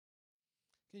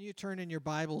Can you turn in your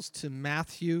Bibles to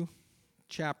Matthew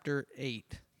chapter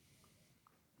 8?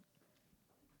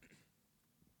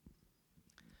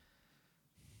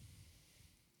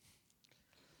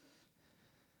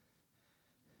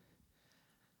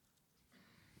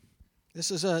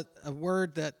 This is a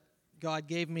word that God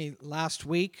gave me last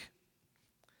week.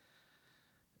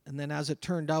 And then as it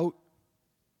turned out,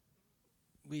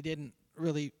 we didn't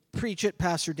really preach it.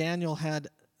 Pastor Daniel had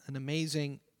an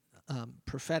amazing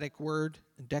prophetic word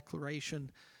and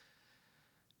declaration.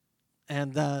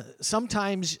 And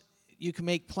sometimes you can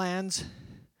make plans,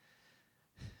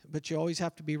 but you always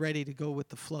have to be ready to go with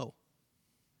the flow.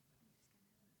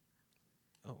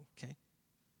 Oh, okay.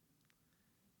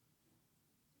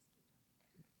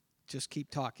 Just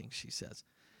keep talking, she says.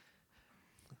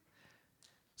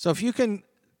 So if you can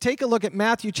take a look at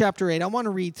Matthew chapter 8, I want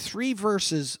to read 3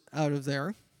 verses out of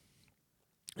there.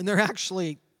 And they're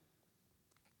actually,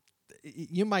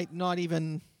 you might not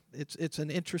even, it's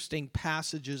an interesting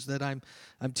passages that I'm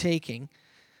taking.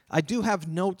 I do have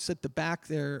notes at the back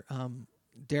there,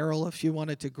 Daryl, if you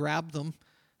wanted to grab them,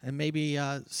 and maybe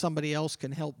somebody else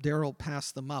can help Daryl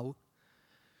pass them out.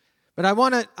 But I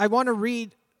want to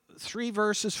read 3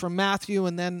 verses from Matthew,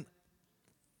 and then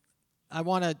I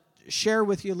want to share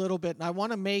with you a little bit, and I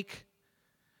want to make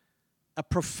a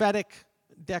prophetic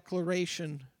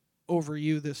declaration over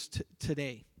you this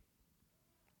today.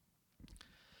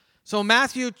 So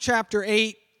Matthew chapter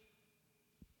 8,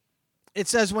 it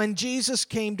says, when Jesus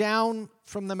came down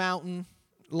from the mountain,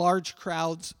 large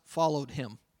crowds followed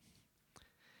him.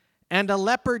 And a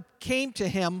leper came to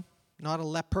him, not a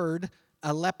leopard,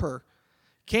 a leper,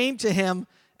 came to him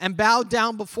and bowed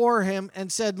down before him and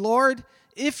said, Lord,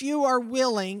 if you are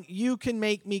willing, you can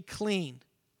make me clean.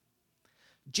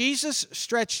 Jesus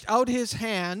stretched out his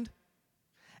hand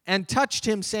and touched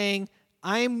him, saying,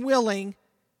 I am willing,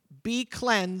 be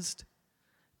cleansed.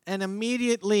 And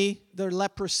immediately their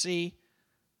leprosy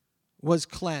was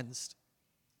cleansed.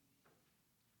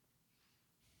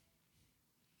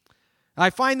 I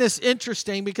find this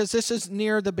interesting because this is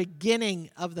near the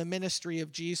beginning of the ministry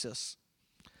of Jesus.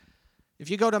 If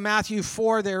you go to Matthew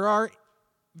 4, there are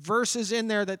verses in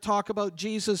there that talk about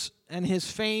Jesus and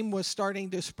his fame was starting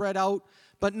to spread out.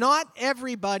 But not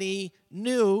everybody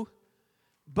knew.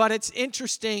 But it's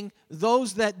interesting,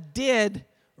 those that did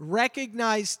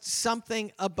recognized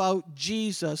something about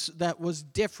Jesus that was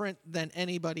different than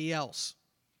anybody else.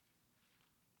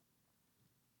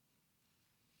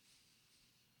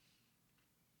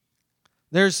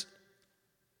 There's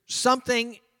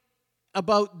something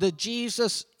about the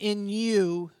Jesus in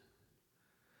you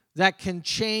that can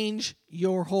change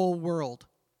your whole world.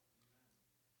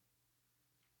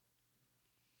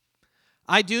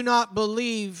 I do not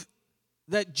believe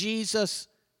that Jesus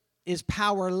is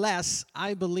powerless.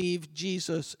 I believe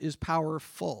Jesus is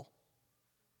powerful,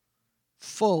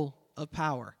 full of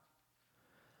power.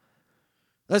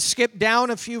 Let's skip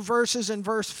down a few verses in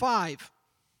verse 5.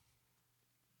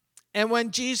 And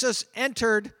when Jesus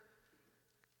entered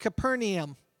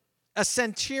Capernaum, a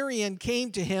centurion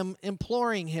came to him,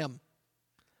 imploring him,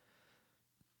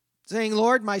 saying,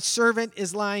 Lord, my servant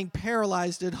is lying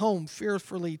paralyzed at home,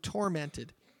 fearfully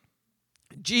tormented.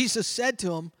 Jesus said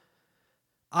to him,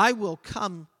 I will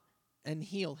come and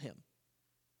heal him.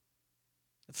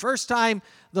 The first time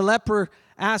the leper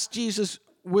asked Jesus,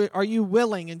 are you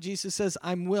willing? And Jesus says,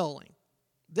 I'm willing.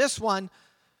 This one,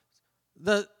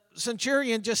 the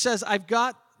centurion just says, I've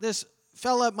got this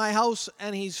fella at my house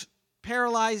and he's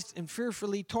paralyzed and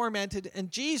fearfully tormented.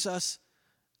 And Jesus,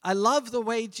 I love the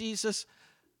way Jesus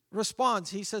responds.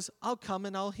 He says, I'll come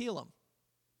and I'll heal him.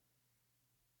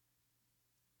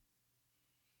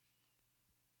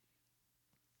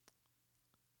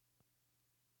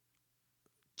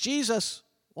 Jesus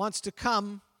wants to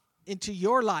come into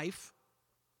your life,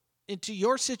 into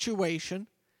your situation,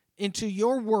 into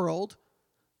your world,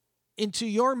 into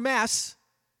your mess,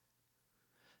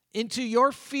 into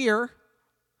your fear,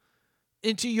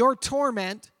 into your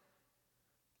torment,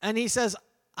 and he says,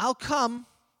 I'll come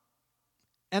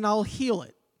and I'll heal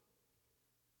it.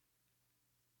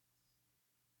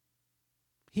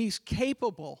 He's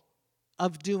capable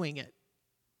of doing it.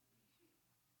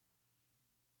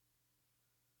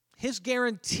 His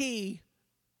guarantee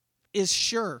is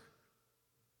sure.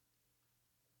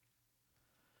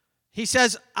 He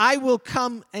says, I will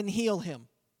come and heal him.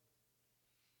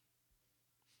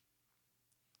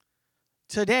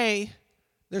 Today,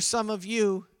 there's some of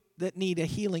you that need a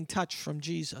healing touch from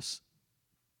Jesus.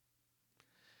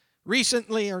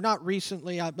 Recently, or not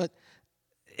recently, but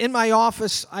in my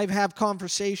office, I've had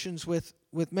conversations with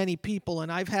many people,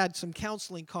 and I've had some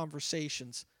counseling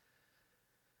conversations.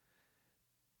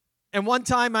 And one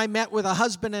time I met with a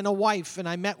husband and a wife, and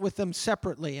I met with them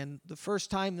separately. And the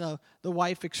first time the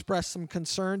wife expressed some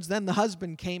concerns. Then the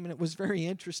husband came, and it was very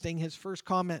interesting. His first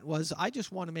comment was, I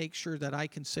just want to make sure that I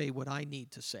can say what I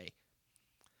need to say.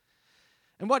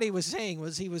 And what he was saying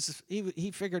was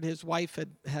he figured his wife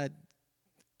had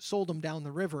sold him down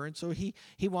the river, and so he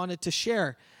wanted to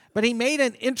share. But he made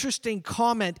an interesting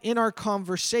comment in our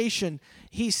conversation.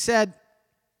 He said,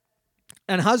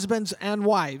 and husbands and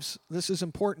wives, this is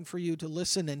important for you to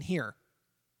listen and hear.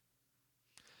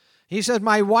 He said,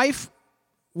 my wife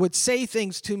would say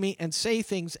things to me and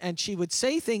she would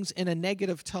say things in a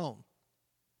negative tone,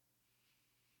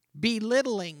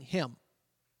 belittling him,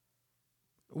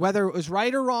 whether it was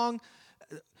right or wrong,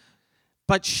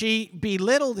 but she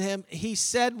belittled him. He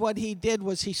said what he did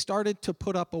was he started to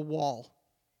put up a wall.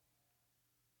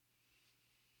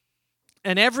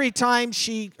 And every time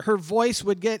her voice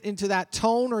would get into that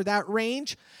tone or that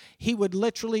range, he would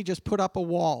literally just put up a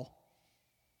wall.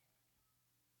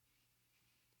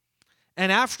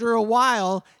 And after a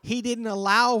while, he didn't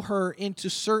allow her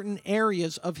into certain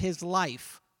areas of his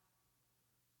life.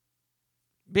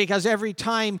 Because every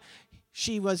time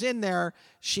she was in there,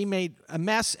 she made a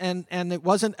mess, and it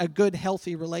wasn't a good,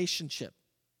 healthy relationship.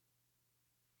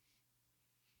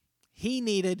 He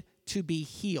needed to be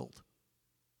healed.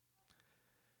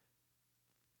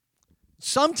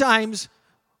 Sometimes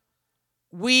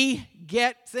we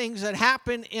get things that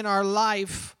happen in our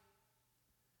life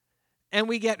and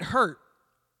we get hurt.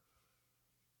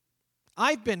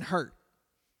 I've been hurt.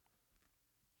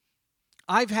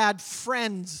 I've had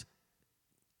friends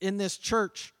in this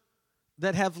church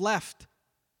that have left,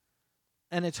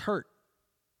 and it's hurt.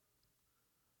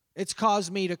 It's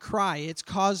caused me to cry. It's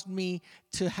caused me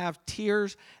to have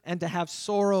tears and to have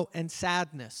sorrow and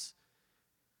sadness.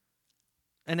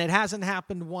 And it hasn't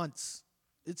happened once.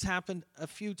 It's happened a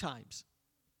few times.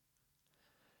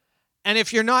 And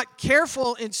if you're not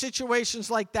careful in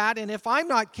situations like that, and if I'm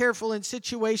not careful in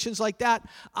situations like that,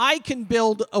 I can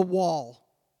build a wall.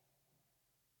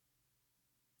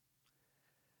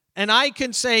 And I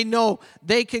can say, no,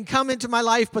 they can come into my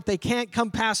life, but they can't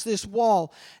come past this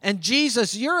wall. And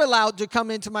Jesus, you're allowed to come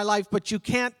into my life, but you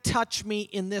can't touch me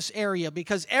in this area.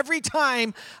 Because every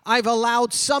time I've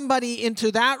allowed somebody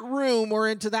into that room or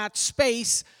into that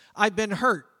space, I've been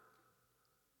hurt.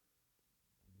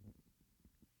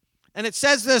 And it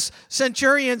says this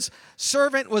centurion's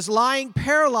servant was lying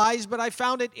paralyzed, but I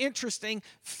found it interesting,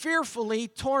 fearfully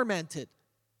tormented.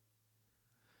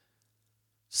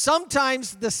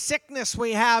 Sometimes the sickness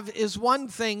we have is one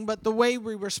thing, but the way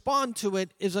we respond to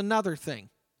it is another thing.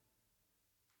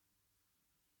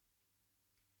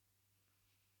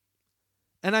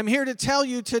 And I'm here to tell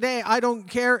you today, I don't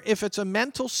care if it's a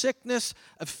mental sickness,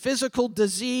 a physical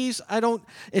disease.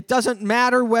 It doesn't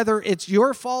matter whether it's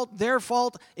your fault, their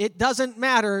fault. It doesn't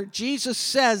matter. Jesus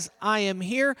says, I am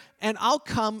here and I'll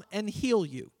come and heal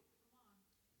you.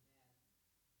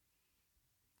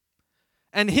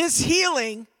 And his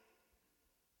healing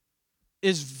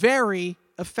is very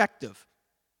effective.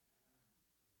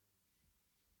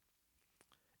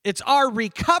 It's our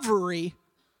recovery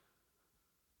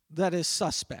that is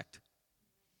suspect.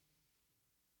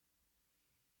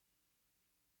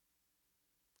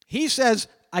 He says,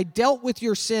 I dealt with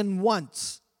your sin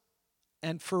once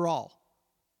and for all.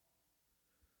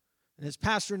 And as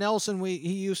Pastor Nelson, he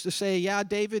used to say, yeah,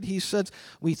 David, he says,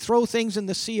 we throw things in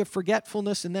the sea of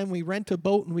forgetfulness and then we rent a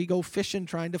boat and we go fishing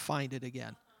trying to find it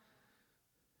again.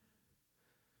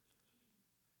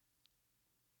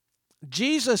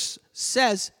 Jesus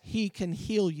says he can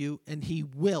heal you and he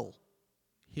will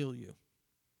heal you.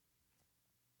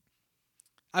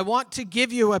 I want to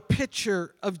give you a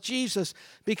picture of Jesus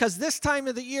because this time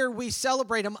of the year we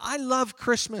celebrate him. I love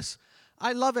Christmas.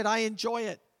 I love it. I enjoy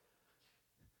it.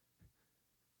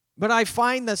 But I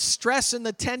find the stress and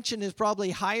the tension is probably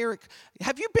higher.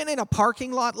 Have you been in a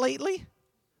parking lot lately?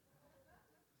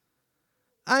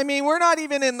 I mean, we're not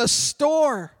even in the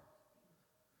store,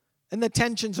 and the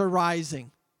tensions are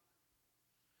rising.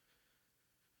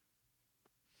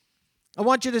 I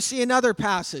want you to see another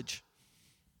passage.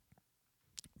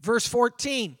 Verse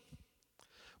 14.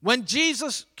 When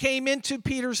Jesus came into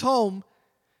Peter's home,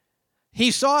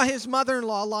 he saw his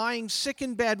mother-in-law lying sick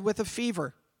in bed with a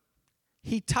fever.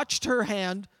 He touched her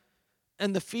hand,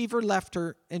 and the fever left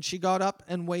her, and she got up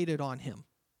and waited on him.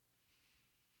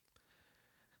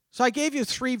 So I gave you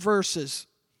 3 verses.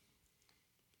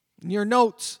 In your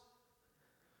notes,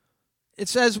 it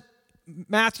says,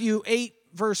 Matthew 8,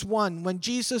 verse 1, when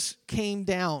Jesus came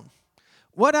down.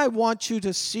 What I want you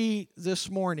to see this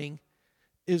morning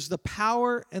is the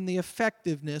power and the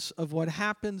effectiveness of what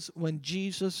happens when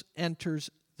Jesus enters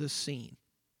the scene.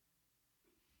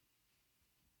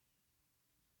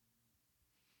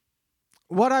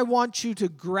 What I want you to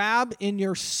grab in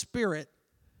your spirit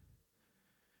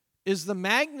is the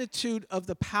magnitude of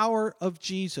the power of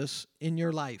Jesus in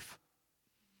your life.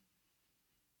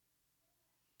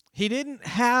 He didn't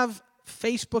have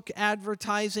Facebook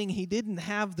advertising. He didn't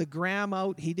have the gram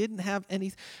out. He didn't have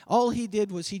anything. All he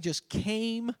did was he just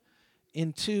came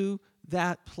into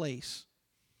that place.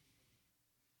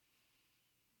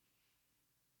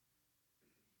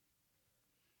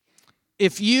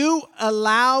 If you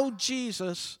allow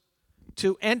Jesus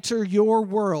to enter your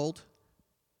world,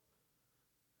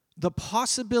 the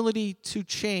possibility to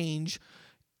change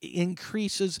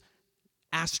increases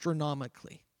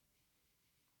astronomically.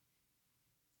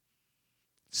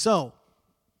 So,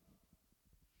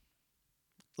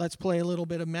 let's play a little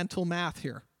bit of mental math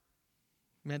here.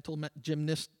 Mental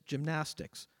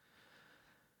gymnastics.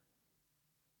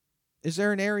 Is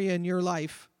there an area in your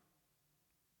life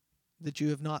that you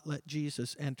have not let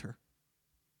Jesus enter?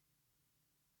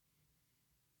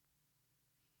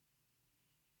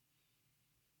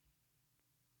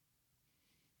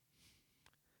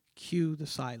 Cue the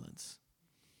silence.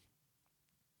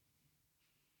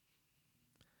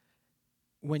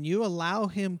 When you allow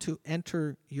him to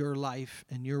enter your life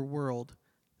and your world,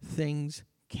 things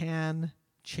can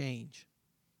change.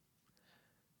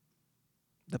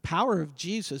 The power of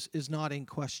Jesus is not in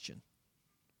question.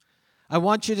 I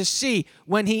want you to see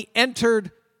when he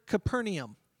entered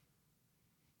Capernaum.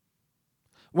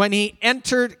 When he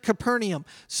entered Capernaum,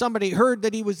 somebody heard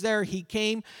that he was there. He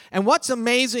came. And what's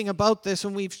amazing about this,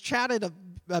 and we've chatted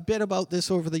a bit about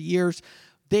this over the years,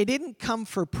 they didn't come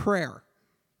for prayer.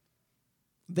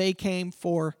 They came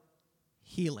for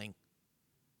healing.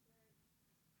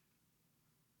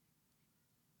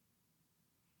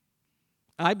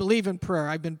 I believe in prayer.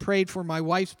 I've been prayed for. My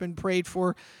wife's been prayed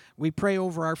for. We pray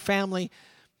over our family.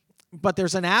 But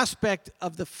there's an aspect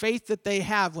of the faith that they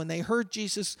have. When they heard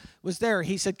Jesus was there,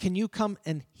 he said, "Can you come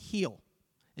and heal?"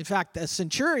 In fact, the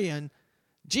centurion,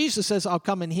 Jesus says, "I'll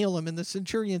come and heal him." And the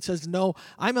centurion says, "No,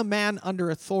 I'm a man under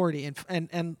authority."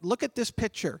 And look at this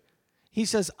picture. He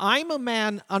says, "I'm a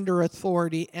man under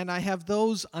authority, and I have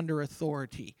those under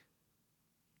authority."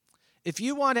 If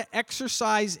you want to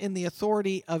exercise in the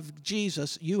authority of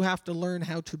Jesus, you have to learn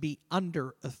how to be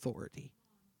under authority.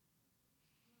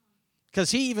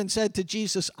 Because he even said to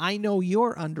Jesus, "I know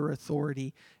you're under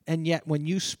authority, and yet when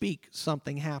you speak,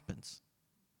 something happens."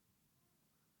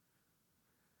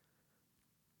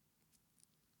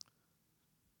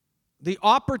 The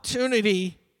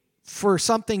opportunity for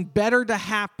something better to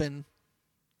happen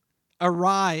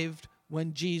arrived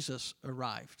when Jesus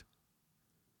arrived.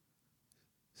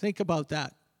 Think about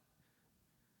that.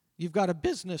 You've got a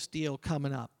business deal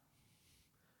coming up.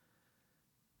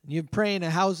 And you're praying,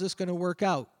 how's this going to work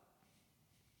out?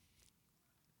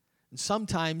 And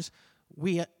sometimes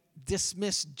we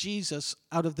dismiss Jesus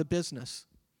out of the business.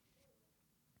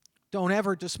 Don't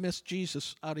ever dismiss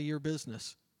Jesus out of your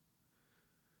business.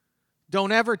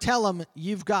 Don't ever tell him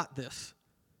you've got this.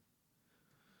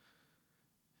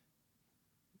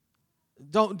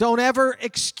 Don't ever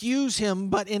excuse him,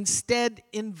 but instead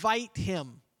invite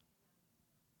him.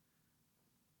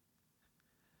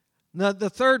 Now, the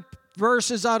third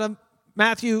verse is out of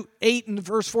Matthew 8 and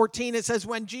verse 14. It says,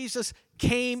 when Jesus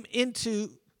came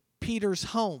into Peter's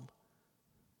home,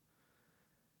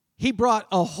 he brought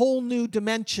a whole new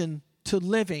dimension to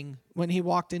living when he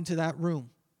walked into that room.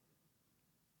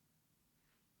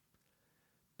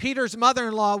 Peter's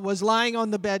mother-in-law was lying on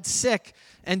the bed sick,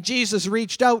 and Jesus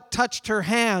reached out, touched her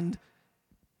hand,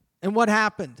 and what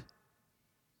happened?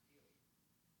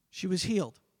 She was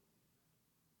healed.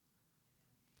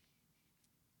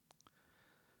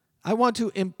 I want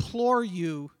to implore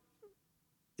you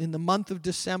in the month of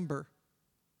December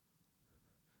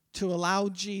to allow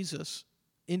Jesus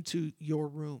into your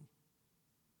room.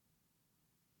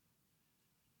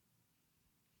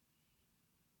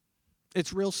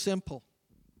 It's real simple.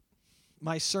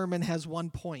 My sermon has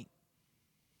one point.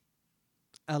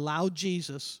 Allow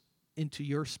Jesus into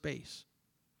your space.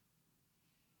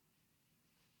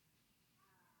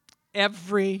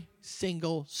 Every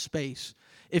single space.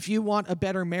 If you want a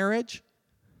better marriage,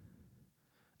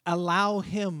 allow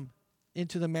him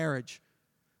into the marriage.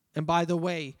 And by the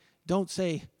way, don't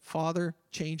say, "Father,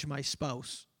 change my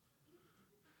spouse."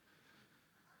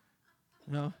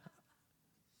 No,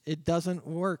 it doesn't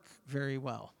work very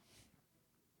well.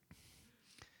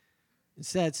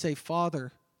 Instead, say,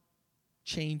 "Father,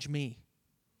 change me.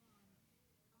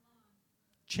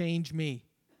 Change me."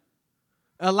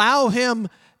 Allow him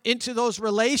into those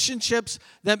relationships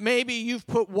that maybe you've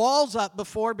put walls up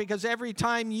before because every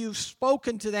time you've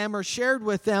spoken to them or shared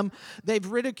with them, they've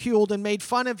ridiculed and made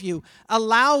fun of you.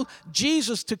 Allow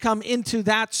Jesus to come into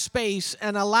that space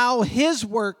and allow his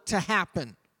work to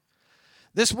happen.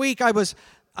 This week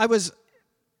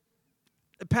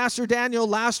Pastor Daniel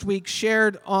last week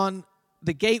shared on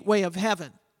the gateway of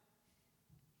heaven.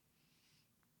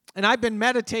 And I've been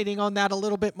meditating on that a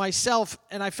little bit myself,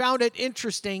 and I found it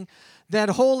interesting. That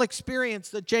whole experience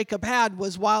that Jacob had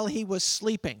was while he was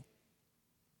sleeping.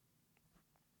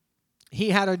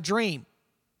 He had a dream.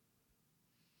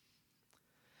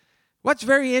 What's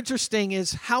very interesting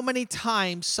is how many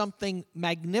times something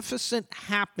magnificent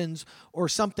happens or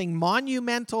something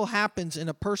monumental happens in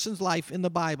a person's life in the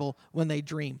Bible when they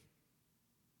dream.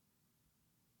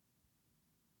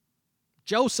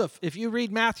 Joseph, if you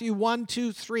read Matthew 1,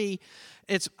 2, 3,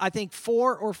 it's, I think,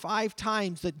 4 or 5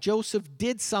 times that Joseph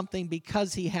did something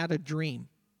because he had a dream.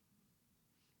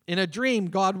 In a dream,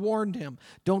 God warned him,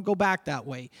 don't go back that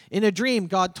way. In a dream,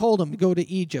 God told him to go to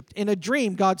Egypt. In a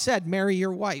dream, God said, marry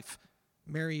your wife.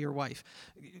 Marry your wife.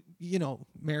 You know,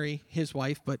 marry his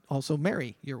wife, but also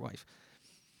marry your wife.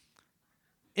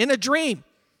 In a dream.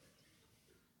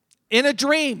 In a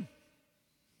dream.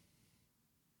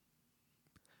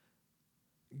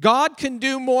 God can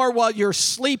do more while you're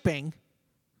sleeping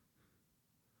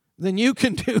than you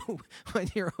can do when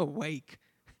you're awake.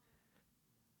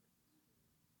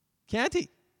 Can't he?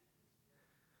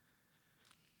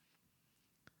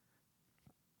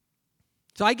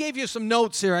 So I gave you some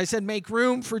notes here. I said, make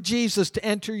room for Jesus to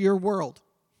enter your world.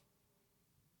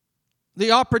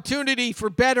 The opportunity for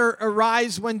better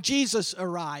arrives when Jesus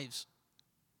arrives.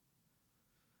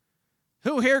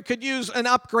 Who here could use an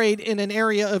upgrade in an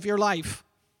area of your life?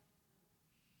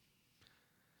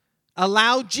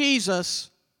 Allow Jesus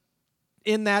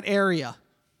in that area.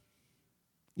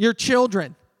 Your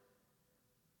children.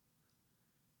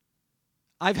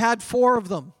 I've had 4 of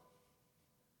them.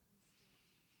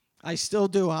 I still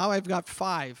do. Now I've got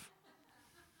 5.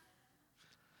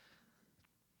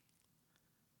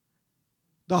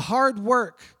 The hard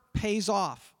work pays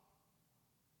off.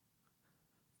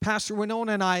 Pastor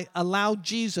Winona and I allowed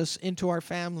Jesus into our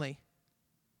family.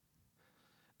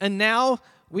 And now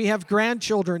we have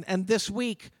grandchildren, and this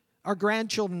week, our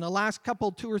grandchildren, the last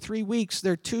couple, 2 or 3 weeks,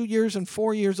 they're 2 years and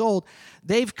 4 years old.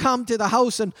 They've come to the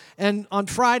house, and on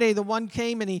Friday, the one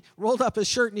came and he rolled up his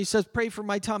shirt and he says, pray for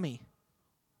my tummy.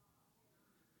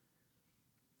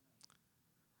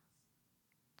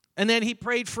 And then he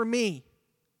prayed for me.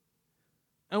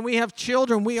 And we have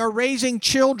children. We are raising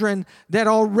children that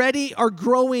already are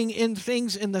growing in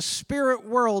things in the spirit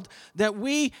world that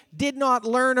we did not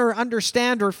learn or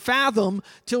understand or fathom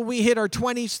till we hit our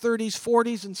 20s, 30s,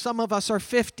 40s, and some of us are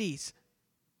 50s.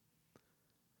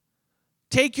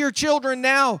 Take your children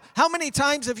now. How many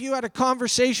times have you had a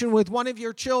conversation with one of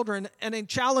your children and then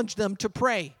challenged them to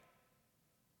pray?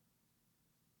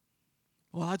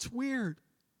 Well, that's weird.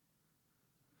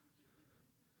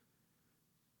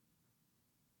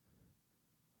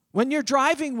 When you're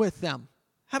driving with them,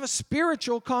 have a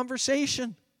spiritual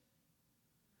conversation.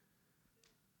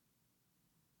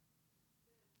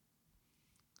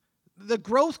 The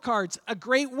growth cards, a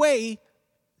great way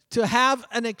to have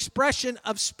an expression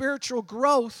of spiritual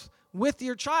growth with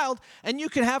your child, and you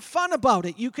can have fun about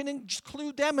it. You can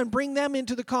include them and bring them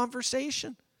into the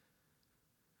conversation.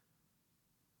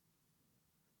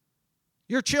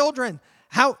 Your children,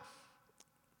 how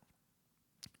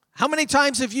many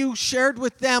times have you shared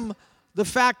with them the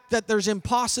fact that there's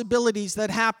impossibilities that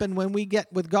happen when we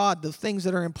get with God? The things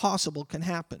that are impossible can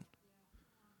happen.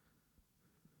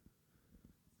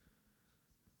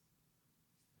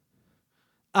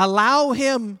 Allow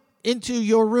him into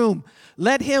your room.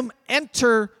 Let him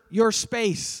enter your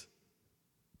space.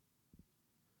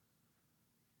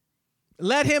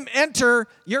 Let him enter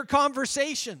your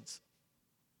conversations,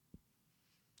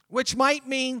 which might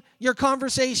mean your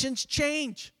conversations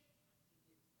change.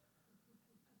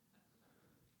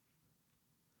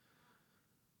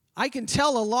 I can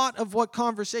tell a lot of what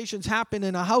conversations happen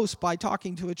in a house by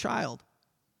talking to a child.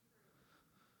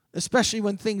 Especially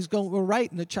when things don't go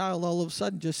right and the child all of a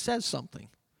sudden just says something.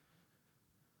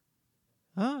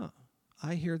 Ah,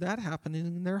 I hear that happening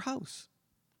in their house.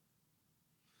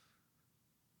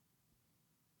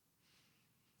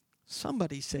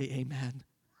 Somebody say amen.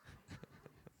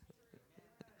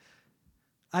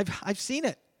 I've seen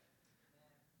it.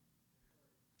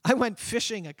 I went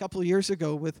fishing a couple of years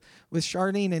ago with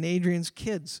Charlene and Adrian's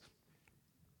kids.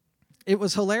 It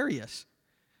was hilarious.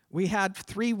 We had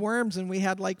 3 worms and we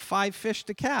had like 5 fish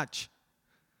to catch.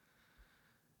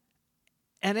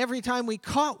 And every time we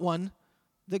caught one,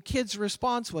 the kid's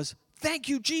response was, "Thank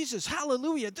you, Jesus.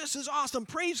 Hallelujah. This is awesome.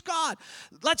 Praise God.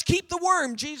 Let's keep the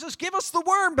worm. Jesus, give us the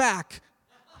worm back."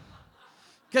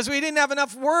 Because we didn't have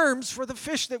enough worms for the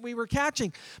fish that we were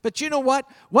catching. But you know what?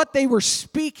 What they were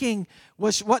speaking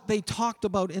was what they talked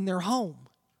about in their home.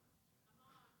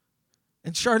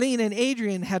 And Charlene and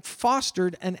Adrian had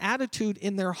fostered an attitude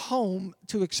in their home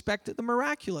to expect the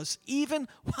miraculous, even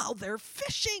while they're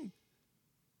fishing.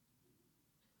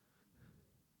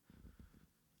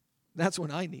 That's when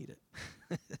I need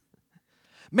it.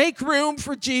 Make room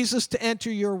for Jesus to enter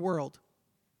your world.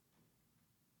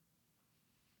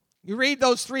 You read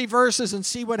those 3 verses and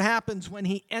see what happens when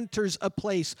he enters a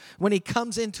place, when he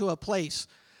comes into a place.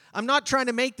 I'm not trying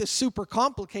to make this super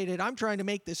complicated. I'm trying to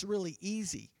make this really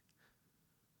easy.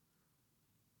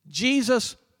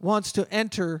 Jesus wants to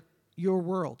enter your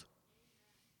world.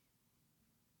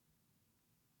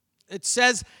 It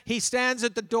says he stands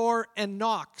at the door and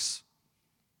knocks.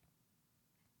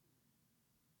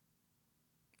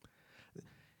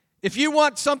 If you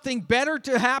want something better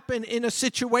to happen in a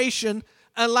situation,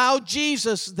 allow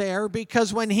Jesus there,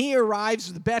 because when he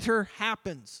arrives, the better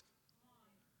happens.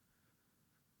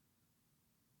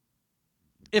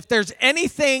 If there's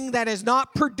anything that is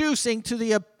not producing to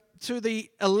the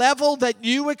level that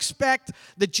you expect,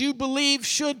 that you believe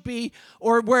should be,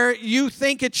 or where you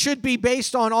think it should be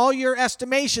based on all your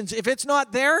estimations, if it's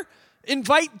not there,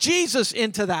 invite Jesus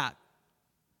into that.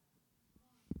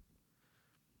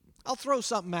 I'll throw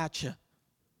something at you.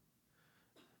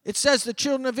 It says the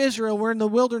children of Israel were in the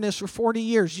wilderness for 40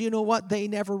 years. You know what? They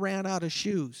never ran out of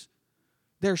shoes.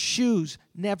 Their shoes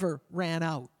never ran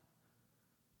out.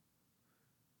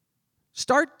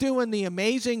 Start doing the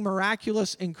amazing,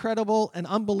 miraculous, incredible, and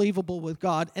unbelievable with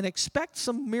God, and expect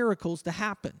some miracles to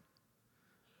happen.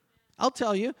 I'll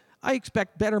tell you, I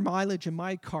expect better mileage in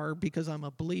my car because I'm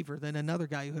a believer than another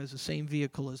guy who has the same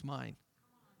vehicle as mine.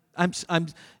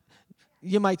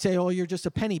 You might say, "Oh, you're just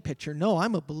a penny pitcher." No,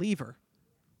 I'm a believer.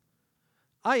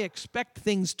 I expect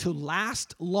things to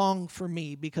last long for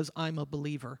me because I'm a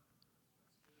believer.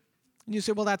 And you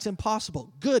say, "Well, that's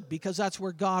impossible." Good, because that's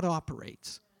where God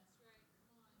operates.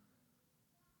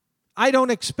 I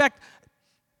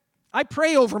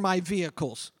pray over my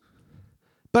vehicles,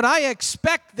 but I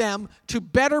expect them to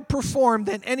better perform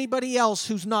than anybody else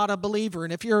who's not a believer.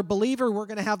 And if you're a believer, we're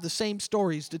going to have the same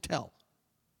stories to tell.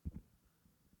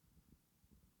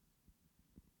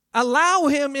 Allow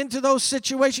him into those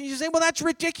situations. You say, "Well, that's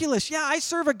ridiculous." Yeah, I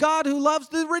serve a God who loves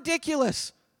the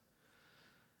ridiculous.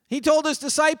 He told his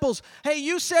disciples, "Hey,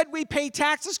 you said we pay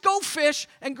taxes. Go fish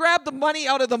and grab the money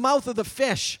out of the mouth of the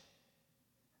fish."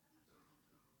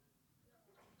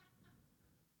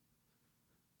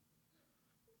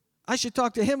 I should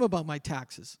talk to him about my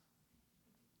taxes.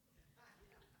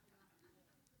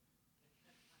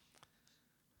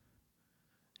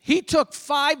 He took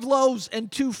 5 loaves and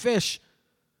 2 fish.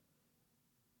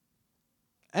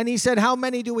 And he said, "How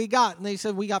many do we got?" And they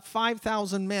said, "We got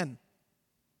 5,000 men."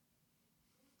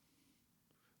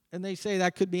 And they say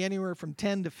that could be anywhere from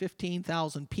 10 to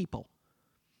 15,000 people,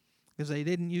 because they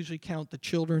didn't usually count the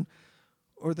children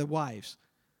or the wives.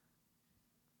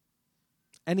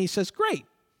 And he says, "Great.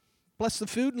 Bless the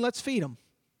food and let's feed them."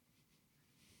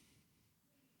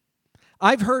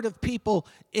 I've heard of people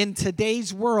in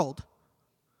today's world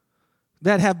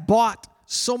that have bought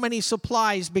so many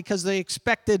supplies because they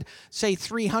expected, say,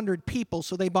 300 people,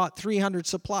 so they bought 300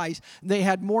 supplies. They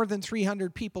had more than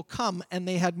 300 people come, and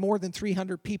they had more than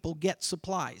 300 people get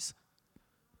supplies.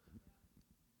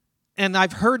 And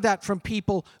I've heard that from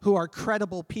people who are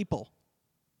credible people.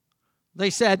 They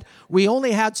said, "We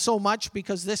only had so much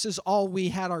because this is all we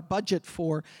had our budget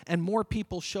for, and more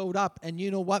people showed up, and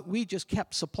you know what? We just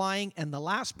kept supplying, and the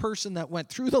last person that went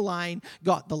through the line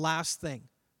got the last thing.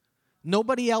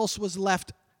 Nobody else was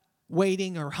left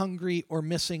waiting or hungry or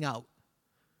missing out."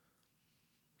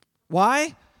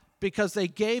 Why? Because they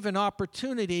gave an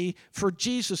opportunity for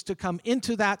Jesus to come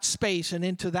into that space and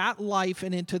into that life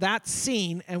and into that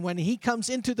scene, and when he comes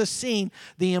into the scene,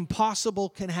 the impossible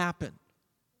can happen.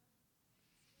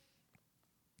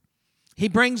 He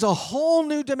brings a whole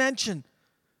new dimension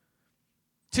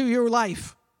to your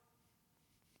life.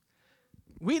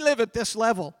 We live at this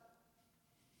level.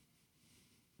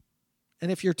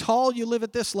 And if you're tall, you live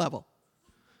at this level.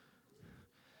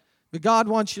 But God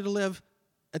wants you to live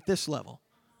at this level.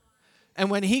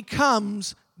 And when he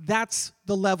comes, that's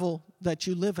the level that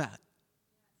you live at.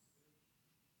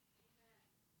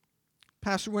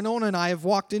 Pastor Winona and I have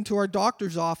walked into our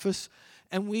doctor's office,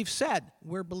 and we've said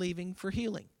we're believing for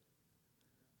healing.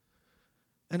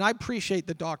 And I appreciate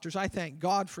the doctors. I thank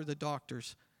God for the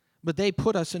doctors. But they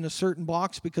put us in a certain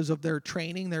box because of their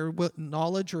training, their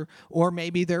knowledge, or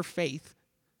maybe their faith.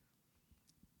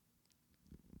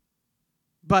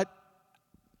 But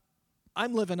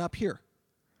I'm living up here.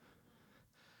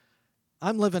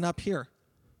 I'm living up here.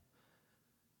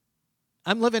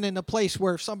 I'm living in a place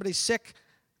where if somebody's sick,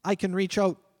 I can reach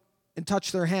out and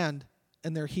touch their hand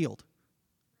and they're healed.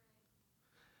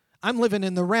 I'm living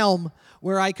in the realm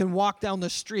where I can walk down the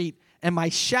street and my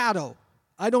shadow,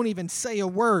 I don't even say a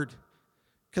word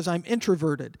because I'm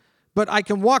introverted, but I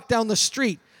can walk down the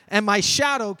street and my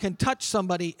shadow can touch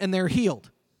somebody and they're healed.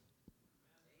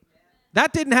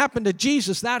 That didn't happen to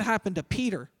Jesus, that happened to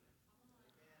Peter.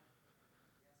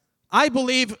 I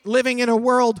believe living in a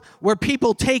world where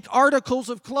people take articles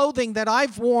of clothing that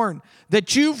I've worn,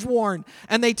 that you've worn,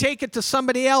 and they take it to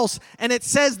somebody else, and it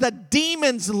says that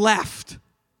demons left.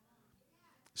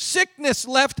 Sickness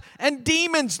left and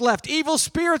demons left. Evil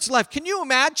spirits left. Can you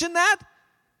imagine that?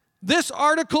 This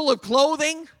article of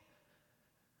clothing,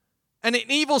 and an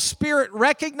evil spirit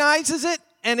recognizes it,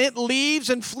 and it leaves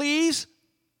and flees.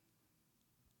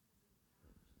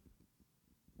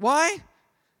 Why?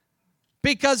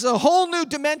 Because a whole new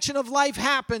dimension of life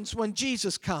happens when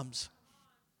Jesus comes.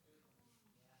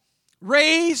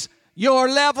 Raise your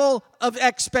level of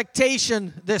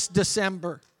expectation this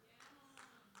December.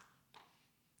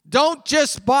 Don't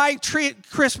just buy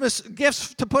Christmas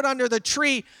gifts to put under the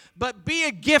tree, but be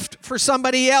a gift for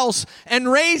somebody else and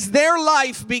raise their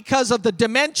life because of the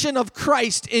dimension of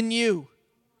Christ in you.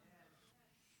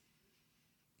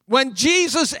 When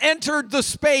Jesus entered the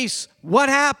space, what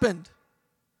happened?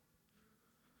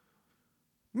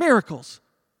 Miracles.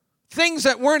 Things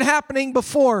that weren't happening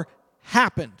before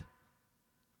happened.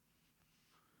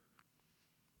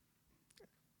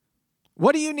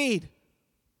 What do you need?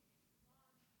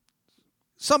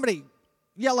 Somebody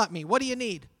yell at me. What do you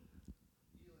need?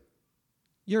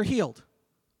 You're healed.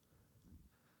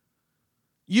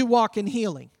 You walk in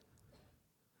healing.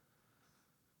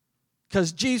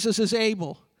 Because Jesus is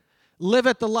able. Live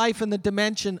at the life and the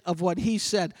dimension of what he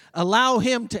said. Allow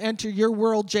him to enter your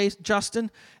world, Justin,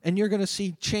 and you're going to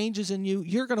see changes in you.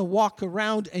 You're going to walk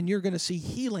around and you're going to see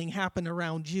healing happen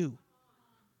around you.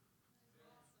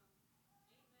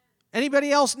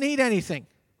 Anybody else need anything?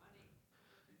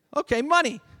 Okay,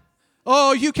 money.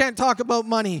 Oh, you can't talk about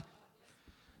money.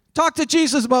 Talk to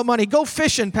Jesus about money. Go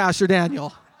fishing, Pastor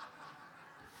Daniel.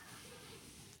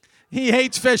 He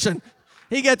hates fishing.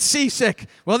 He gets seasick.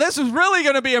 Well, this is really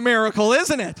going to be a miracle,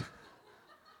 isn't it?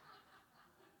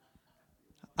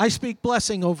 I speak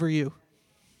blessing over you.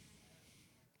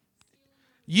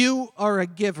 You are a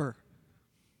giver.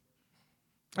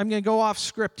 I'm going to go off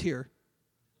script here.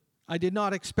 I did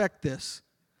not expect this.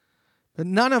 But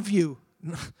none of you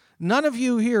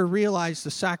here realize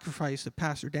the sacrifice that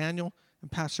Pastor Daniel and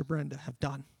Pastor Brenda have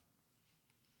done.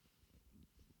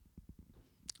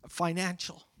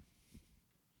 Financial.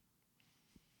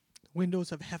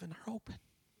 Windows of heaven are open.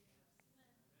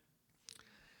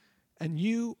 And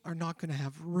you are not going to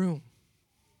have room.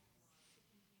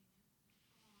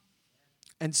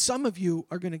 And some of you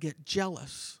are going to get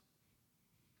jealous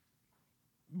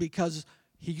because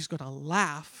he's going to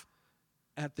laugh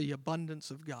at the abundance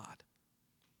of God.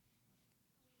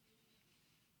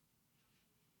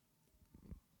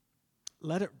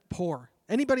 Let it pour.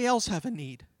 Anybody else have a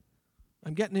need?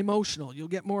 I'm getting emotional. You'll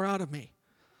get more out of me.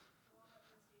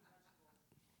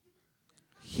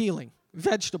 Healing.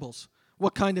 Vegetables.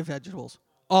 What kind of vegetables?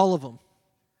 All of them.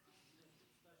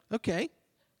 Okay.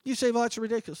 You say, well, that's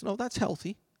ridiculous. No, that's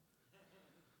healthy.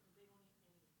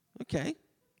 Okay.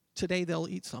 Today they'll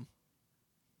eat some.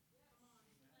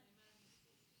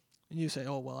 And you say,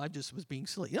 oh, well, I just was being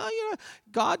silly. No,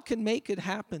 God can make it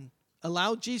happen.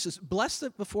 Allow Jesus. Bless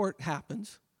it before it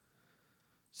happens.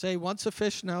 Say, once a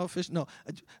fish, now a fish. No.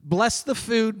 Bless the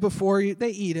food before they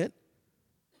eat it.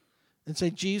 And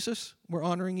say, Jesus, we're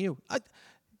honoring you.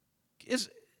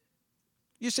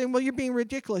 You're saying, well, you're being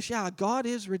ridiculous. Yeah, God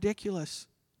is ridiculous.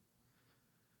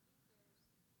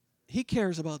 He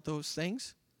cares about those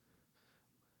things.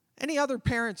 Any other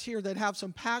parents here that have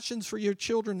some passions for your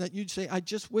children that you'd say, I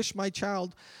just wish my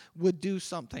child would do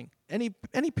something? Any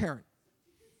parent?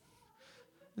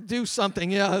 Do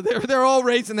something. Yeah, they're all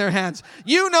raising their hands.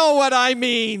 You know what I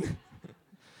mean.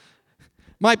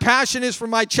 My passion is for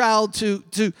my child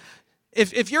to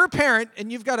if you're a parent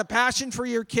and you've got a passion for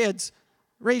your kids,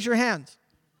 raise your hands.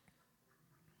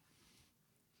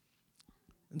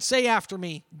 And say after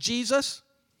me, Jesus,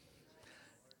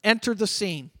 enter the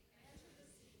scene.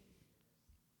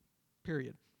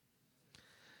 Period.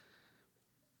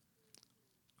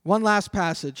 One last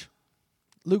passage.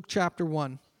 Luke chapter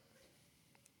 1.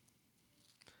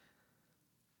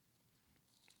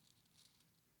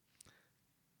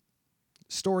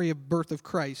 story of birth of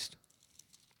Christ.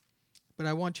 But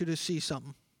I want you to see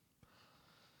something.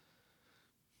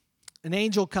 An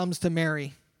angel comes to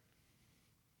Mary.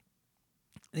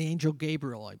 The angel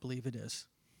Gabriel, I believe it is.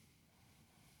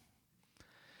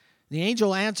 The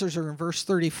angel answers her in verse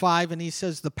 35, and he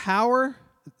says,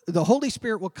 the Holy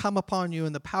Spirit will come upon you,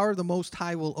 and the power of the Most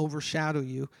High will overshadow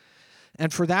you.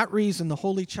 And for that reason, the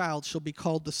Holy Child shall be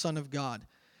called the Son of God.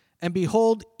 And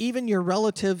behold, even your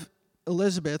relative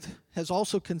Elizabeth has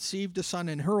also conceived a son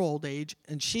in her old age,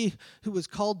 and she who was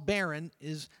called barren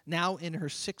is now in her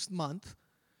 6th month.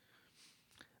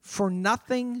 For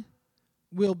nothing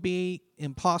will be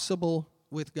impossible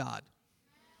with God.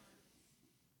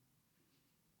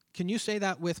 Can you say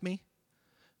that with me?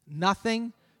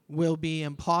 Nothing will be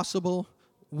impossible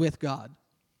with God.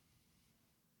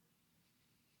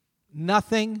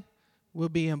 Nothing will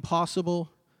be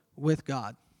impossible with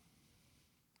God.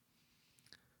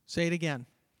 Say it again.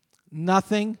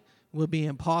 Nothing will be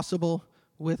impossible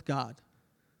with God.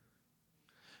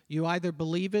 You either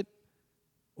believe it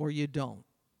or you don't.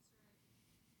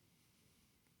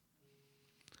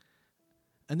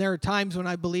 And there are times when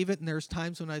I believe it, and there's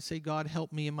times when I say, God,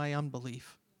 help me in my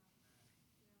unbelief.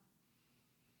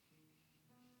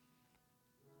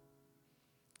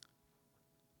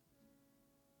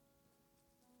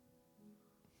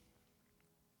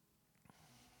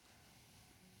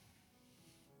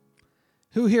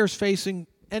 Who here is facing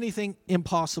anything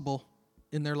impossible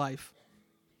in their life?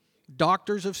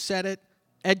 Doctors have said it.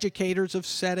 Educators have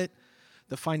said it.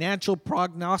 The financial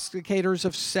prognosticators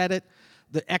have said it.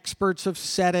 The experts have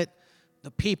said it.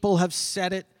 The people have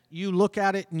said it. You look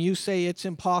at it and you say it's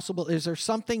impossible. Is there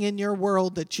something in your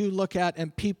world that you look at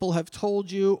and people have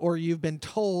told you or you've been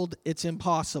told it's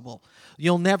impossible?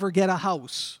 You'll never get a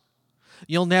house.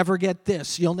 You'll never get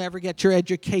this. You'll never get your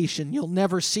education. You'll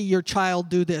never see your child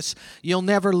do this. You'll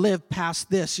never live past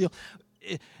this.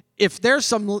 If there's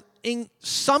something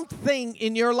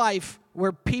in your life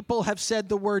where people have said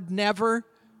the word never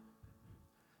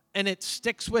and it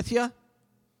sticks with you,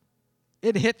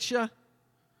 it hits you,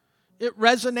 it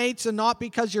resonates, and not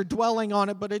because you're dwelling on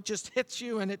it, but it just hits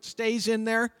you and it stays in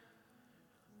there.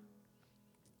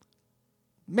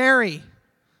 Mary,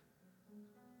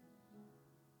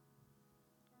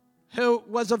 who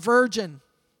was a virgin,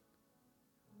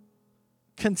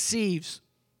 conceives.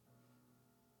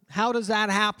 How does that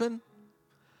happen?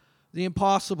 The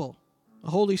impossible.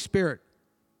 The Holy Spirit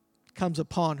comes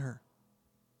upon her.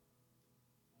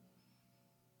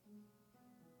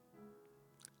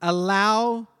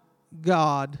 Allow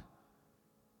God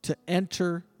to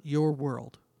enter your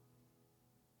world.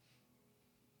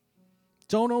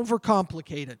 Don't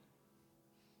overcomplicate it.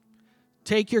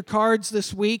 Take your cards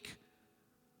this week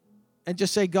and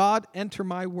just say, God, enter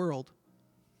my world.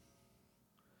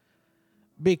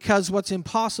 Because what's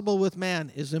impossible with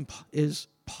man is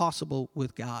possible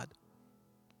with God.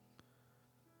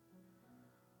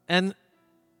 And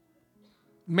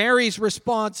Mary's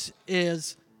response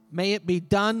is, may it be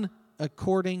done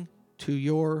according to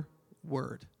your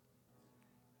word.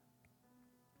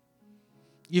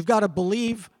 You've got to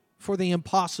believe for the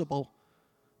impossible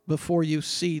before you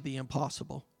see the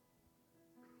impossible.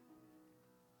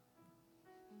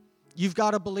 You've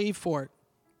got to believe for it.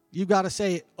 You've got to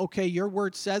say, okay, your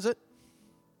word says it.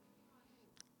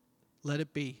 Let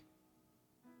it be.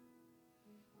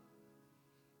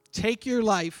 Take your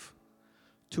life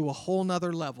to a whole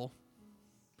nother level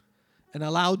and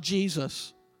allow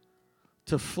Jesus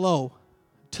to flow,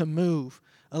 to move.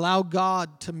 Allow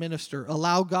God to minister.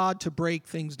 Allow God to break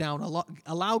things down.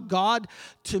 Allow God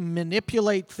to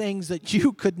manipulate things that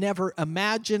you could never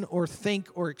imagine or think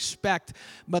or expect.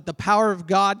 But the power of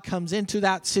God comes into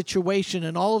that situation,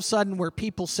 and all of a sudden where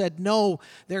people said no,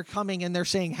 they're coming and they're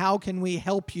saying, how can we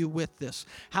help you with this?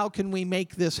 How can we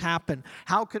make this happen?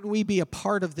 How can we be a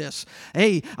part of this?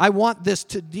 Hey, I want this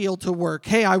deal to work.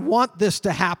 Hey, I want this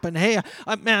to happen. Hey,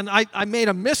 I made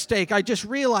a mistake. I just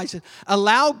realized it.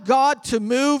 Allow God to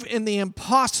move in the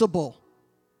impossible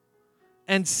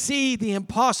and see the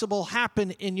impossible happen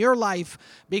in your life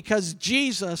because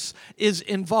Jesus is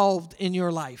involved in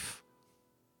your life.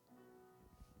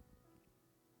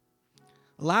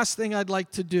 The last thing I'd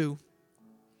like to do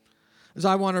is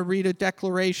I want to read a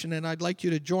declaration, and I'd like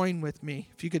you to join with me.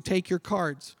 If you could take your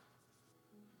cards.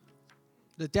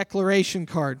 The declaration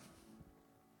card.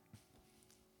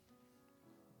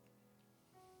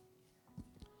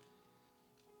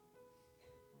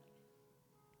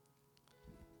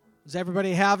 Does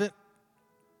everybody have it?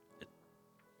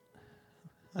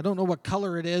 I don't know what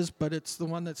color it is, but it's the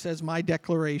one that says my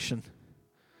declaration.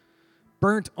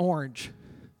 Burnt orange.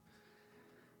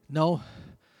 No?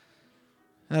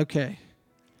 Okay.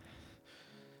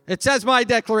 It says my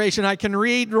declaration. I can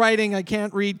read writing. I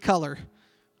can't read color.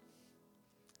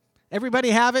 Everybody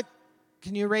have it?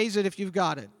 Can you raise it if you've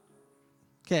got it?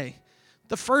 Okay.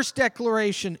 The first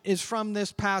declaration is from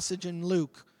this passage in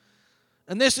Luke.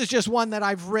 And this is just one that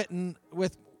I've written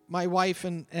with my wife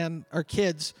and our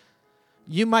kids.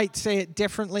 You might say it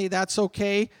differently. That's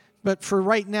okay. But for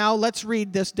right now, let's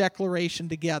read this declaration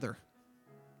together.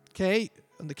 Okay?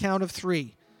 On the count of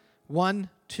 3. 1,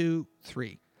 2,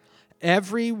 3.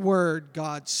 Every word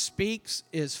God speaks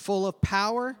is full of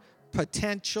power,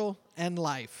 potential, and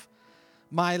life.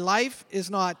 My life is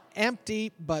not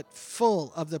empty, but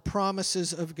full of the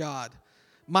promises of God.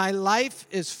 My life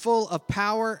is full of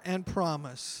power and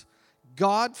promise.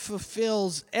 God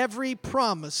fulfills every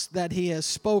promise that He has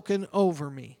spoken over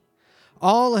me.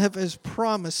 All of His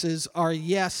promises are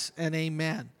yes and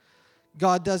amen.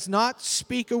 God does not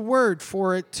speak a word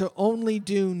for it to only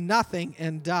do nothing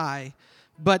and die,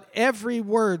 but every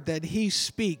word that He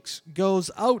speaks goes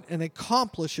out and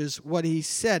accomplishes what He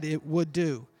said it would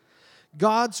do.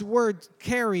 God's words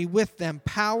carry with them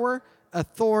power,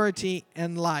 authority,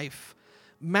 and life.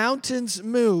 Mountains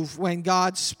move when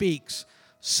God speaks.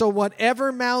 So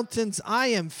whatever mountains I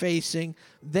am facing,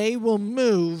 they will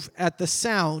move at the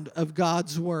sound of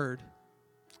God's word.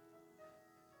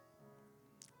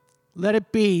 Let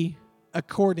it be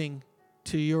according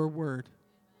to your word.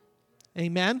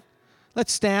 Amen.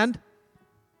 Let's stand.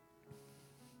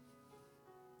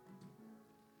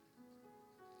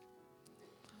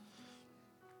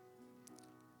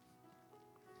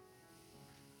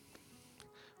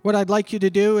 What I'd like you to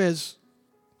do is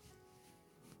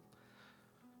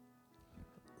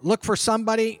look for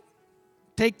somebody,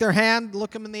 take their hand,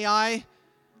 look them in the eye,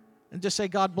 and just say,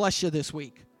 God bless you this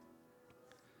week.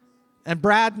 And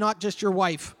Brad, not just your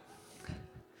wife,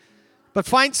 but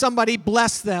find somebody,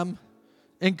 bless them,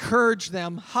 encourage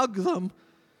them, hug them,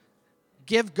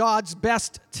 give God's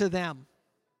best to them.